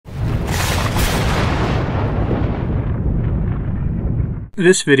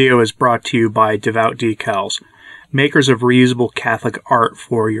This video is brought to you by Devout Decals, makers of reusable Catholic art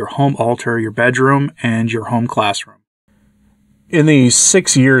for your home altar, your bedroom, and your home classroom. In the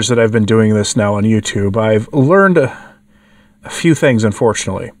 6 years that I've been doing this now on YouTube, I've learned a few things,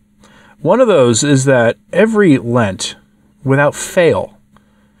 unfortunately. One of those is that every Lent, without fail,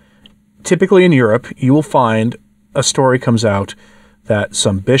 typically in Europe, you will find a story comes out that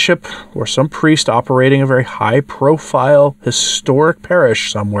some bishop or some priest operating a very high-profile, historic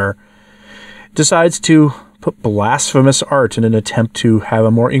parish somewhere decides to put blasphemous art in an attempt to have a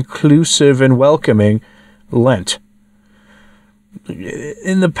more inclusive and welcoming Lent.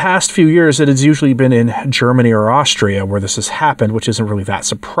 In the past few years, it has usually been in Germany or Austria where this has happened, which isn't really that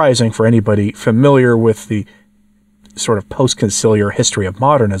surprising for anybody familiar with the sort of post-conciliar history of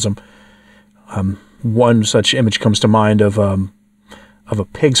modernism. One such image comes to mind of a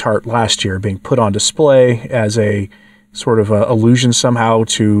pig's heart last year being put on display as a sort of allusion somehow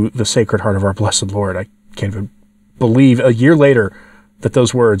to the Sacred Heart of our Blessed Lord. I can't even believe a year later that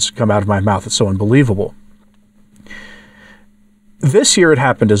those words come out of my mouth. It's so unbelievable. This year it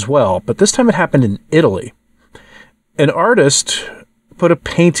happened as well, but this time it happened in Italy. An artist put a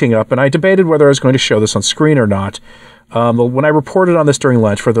painting up, and I debated whether I was going to show this on screen or not. When I reported on this during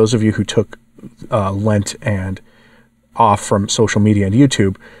Lent, for those of you who took Lent and off from social media and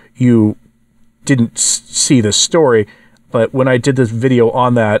YouTube, you didn't see this story, but when I did this video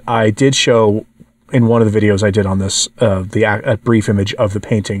on that, I did show in one of the videos I did on this a brief image of the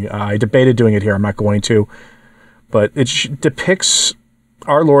painting. I debated doing it here. I'm not going to, but it depicts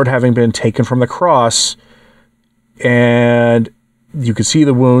our Lord having been taken from the cross, and you can see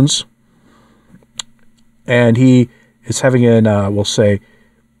the wounds, and he is having we'll say,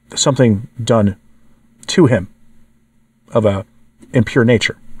 something done to him of a impure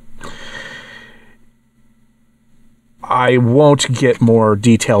nature. I won't get more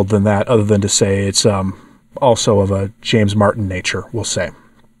detailed than that, other than to say it's also of a James Martin nature, we'll say.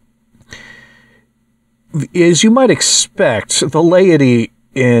 As you might expect, the laity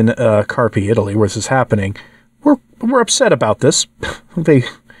in Carpi, Italy, where this is happening, were upset about this. They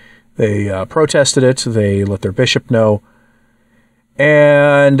protested it. They let their bishop know.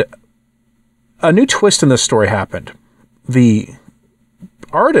 And a new twist in this story happened. The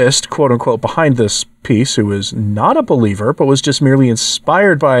artist, quote-unquote, behind this piece, who was not a believer, but was just merely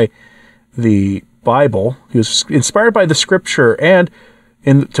inspired by the Bible, he was inspired by the Scripture, and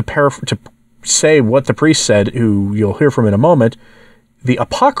to say what the priest said, who you'll hear from in a moment, the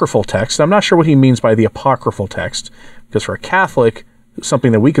apocryphal text. I'm not sure what he means by the apocryphal text, because for a Catholic,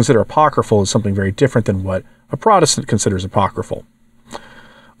 something that we consider apocryphal is something very different than what a Protestant considers apocryphal.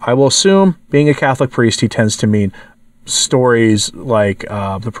 I will assume, being a Catholic priest, he tends to mean stories like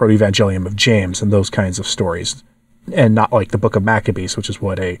the Proto-Evangelium of James and those kinds of stories, and not like the Book of Maccabees, which is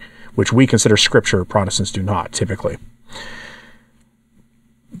which we consider scripture. Protestants do not typically.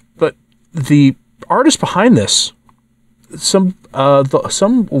 But the artist behind this, some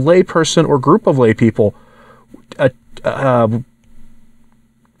lay person or group of lay people, they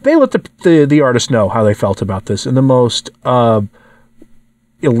let the artist know how they felt about this in the most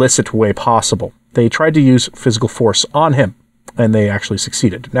illicit way possible. They tried to use physical force on him, and they actually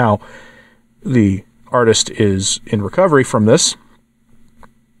succeeded. Now, the artist is in recovery from this.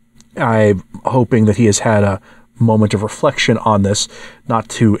 I'm hoping that he has had a moment of reflection on this, not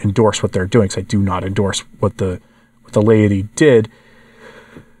to endorse what they're doing, because I do not endorse what the laity did.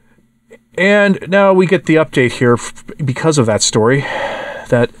 And now we get the update here, because of that story,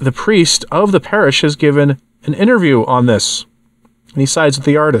 that the priest of the parish has given an interview on this, and he sides with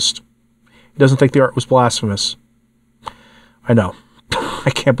the artist. He doesn't think the art was blasphemous. I know.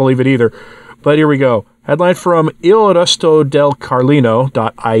 I can't believe it either. But here we go. Headline from Il Resto del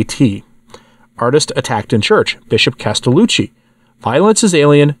Carlino.it. Artist attacked in church. Bishop Castellucci. Violence is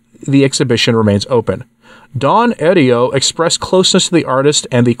alien. The exhibition remains open. Don Erio expressed closeness to the artist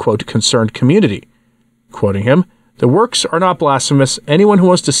and the, quote, concerned community. Quoting him, "The works are not blasphemous. Anyone who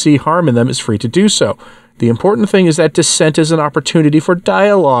wants to see harm in them is free to do so. The important thing is that dissent is an opportunity for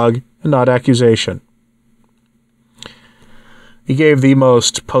dialogue and not accusation." He gave the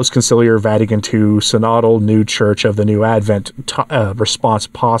most post-conciliar Vatican II synodal new church of the new Advent response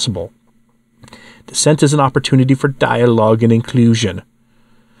possible. Dissent is an opportunity for dialogue and inclusion.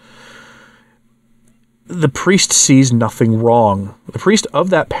 The priest sees nothing wrong. The priest of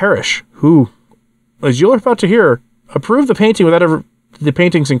that parish, who, as you're about to hear, approved the painting the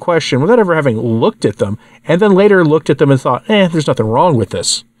paintings in question without ever having looked at them, and then later looked at them and thought, there's nothing wrong with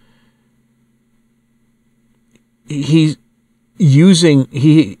this. He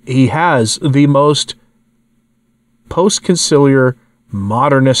has the most post-conciliar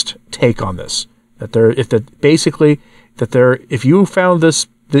modernist take on this. If you found the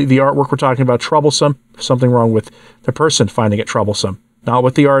artwork we're talking about troublesome, something wrong with the person finding it troublesome, not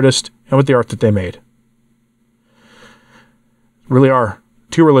with the artist and with the art that they made. Really are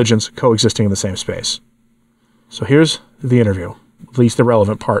two religions coexisting in the same space. So here's the interview, at least the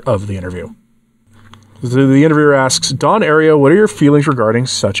relevant part of the interview. The interviewer asks, Don Ario, what are your feelings regarding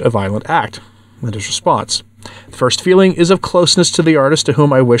such a violent act? And his response, the first feeling is of closeness to the artist, to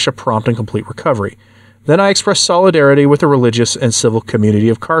whom I wish a prompt and complete recovery. Then I express solidarity with the religious and civil community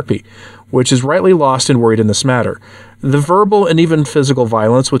of Carpi, which is rightly lost and worried in this matter. The verbal and even physical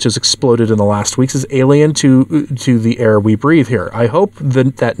violence which has exploded in the last weeks is alien to the air we breathe here. I hope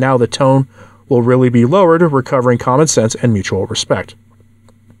that now the tone will really be lowered, recovering common sense and mutual respect.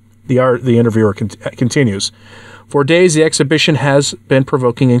 The interviewer continues. For days, the exhibition has been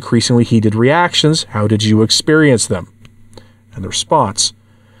provoking increasingly heated reactions. How did you experience them? And the response,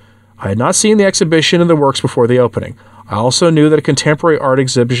 I had not seen the exhibition and the works before the opening. I also knew that a contemporary art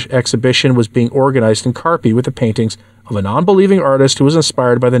exhibition was being organized in Carpi with the paintings of a non-believing artist who was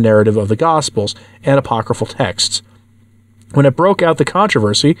inspired by the narrative of the Gospels and apocryphal texts. When it broke out the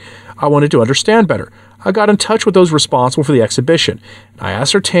controversy, I wanted to understand better. I got in touch with those responsible for the exhibition. I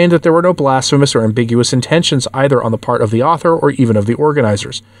ascertained that there were no blasphemous or ambiguous intentions either on the part of the author or even of the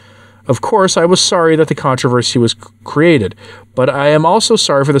organizers. Of course, I was sorry that the controversy was created, but I am also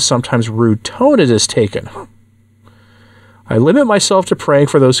sorry for the sometimes rude tone it has taken. I limit myself to praying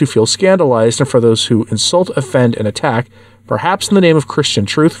for those who feel scandalized and for those who insult, offend, and attack, perhaps in the name of Christian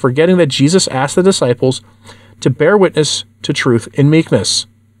truth, forgetting that Jesus asked the disciples to bear witness to truth in meekness.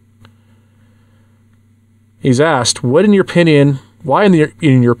 He's asked, why in your opinion,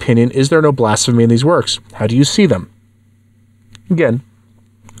 is there no blasphemy in these works? How do you see them? Again,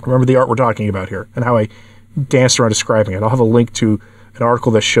 remember the art we're talking about here and how I danced around describing it. I'll have a link to an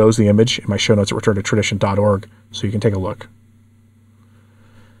article that shows the image in my show notes at returntotradition.org so you can take a look.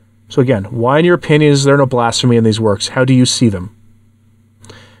 So again, why in your opinion is there no blasphemy in these works? How do you see them?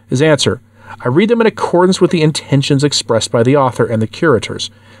 His answer, I read them in accordance with the intentions expressed by the author and the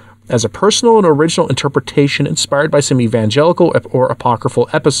curators, as a personal and original interpretation inspired by some evangelical or apocryphal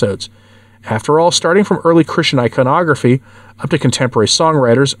episodes. After all, starting from early Christian iconography up to contemporary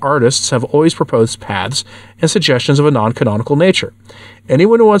songwriters, artists have always proposed paths and suggestions of a non-canonical nature.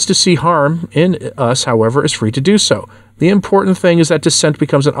 Anyone who wants to see harm in us, however, is free to do so. The important thing is that dissent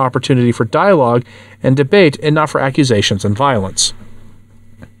becomes an opportunity for dialogue and debate and not for accusations and violence.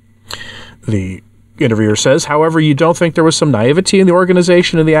 The interviewer says, however, you don't think there was some naivety in the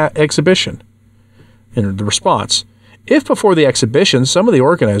organization of the exhibition? In the response, if before the exhibition some of the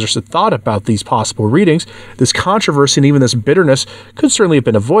organizers had thought about these possible readings, this controversy and even this bitterness could certainly have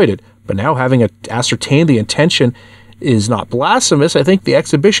been avoided. But now, having ascertained the intention is not blasphemous, I think the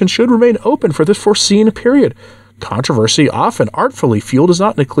exhibition should remain open for this foreseen period. Controversy, often artfully fueled, is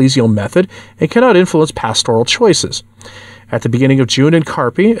not an ecclesial method and cannot influence pastoral choices. At the beginning of June in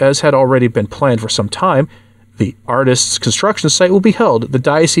Carpi, as had already been planned for some time, the artist's construction site will be held. The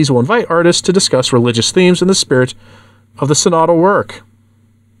diocese will invite artists to discuss religious themes in the spirit of the synodal work.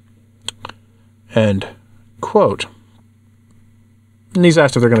 End quote. And he's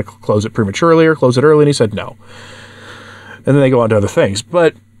asked if they're going to close it prematurely or close it early, and he said no. And then they go on to other things.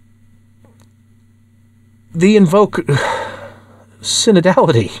 But they invoke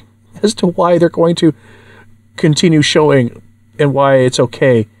synodality as to why they're going to continue showing and why it's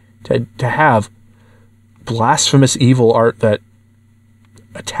okay to have blasphemous evil art that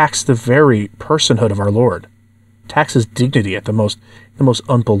attacks the very personhood of our Lord, attacks his dignity at the most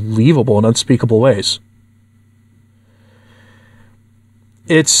unbelievable and unspeakable ways.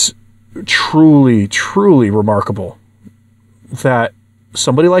 It's truly, truly remarkable that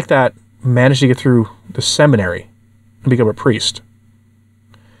somebody like that managed to get through the seminary and become a priest.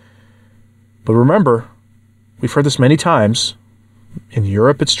 But remember, we've heard this many times. In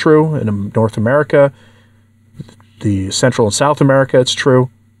Europe, it's true. In North America, the Central and South America, it's true.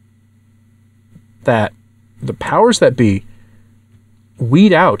 That the powers that be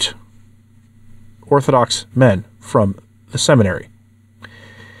weed out Orthodox men from the seminary.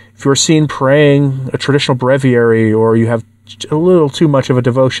 If you're seen praying a traditional breviary or you have a little too much of a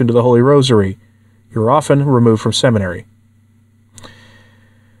devotion to the Holy Rosary, you're often removed from seminary.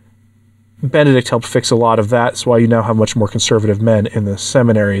 Benedict helped fix a lot of that. That's why you now have much more conservative men in the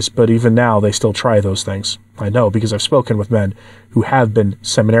seminaries, but even now they still try those things. I know because I've spoken with men who have been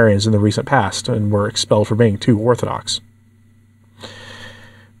seminarians in the recent past and were expelled for being too orthodox.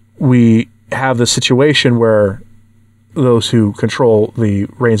 We have the situation where those who control the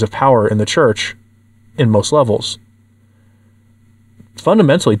reins of power in the church, in most levels,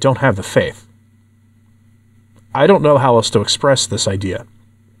 fundamentally don't have the faith. I don't know how else to express this idea.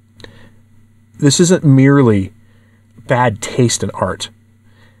 This isn't merely bad taste in art.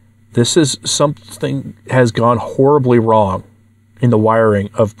 This is something has gone horribly wrong in the wiring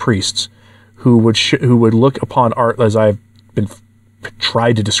of priests who would look upon art as I've been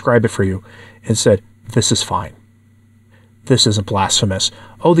tried to describe it for you and said, this is fine. This isn't blasphemous.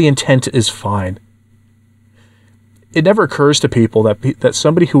 Oh, the intent is fine. It never occurs to people that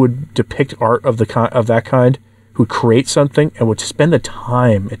somebody who would depict art of that kind, who would create something and would spend the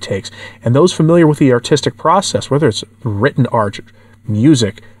time it takes, and those familiar with the artistic process, whether it's written art,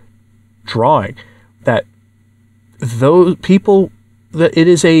 music, drawing, that those people, that it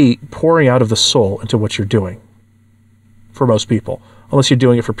is a pouring out of the soul into what you're doing for most people, unless you're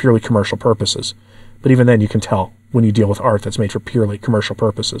doing it for purely commercial purposes. But even then you can tell when you deal with art that's made for purely commercial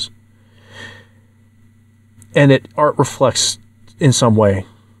purposes. And art reflects in some way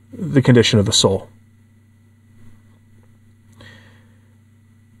the condition of the soul.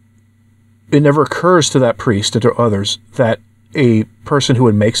 It never occurs to that priest and to others that a person who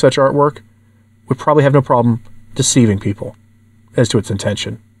would make such artwork would probably have no problem deceiving people as to its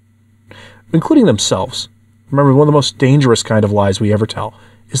intention, including themselves. Remember, one of the most dangerous kind of lies we ever tell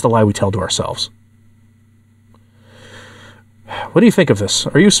is the lie we tell to ourselves. What do you think of this?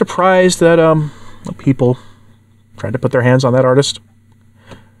 Are you surprised that people tried to put their hands on that artist?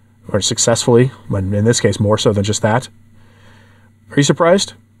 Or successfully, when in this case more so than just that? Are you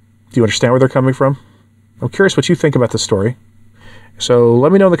surprised? Do you understand where they're coming from? I'm curious what you think about this story. So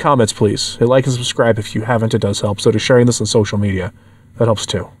let me know in the comments, please. Hit like and subscribe if you haven't. It does help. So to sharing this on social media, that helps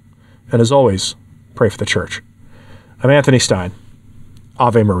too. And as always, pray for the church. I'm Anthony Stine.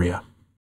 Ave Maria.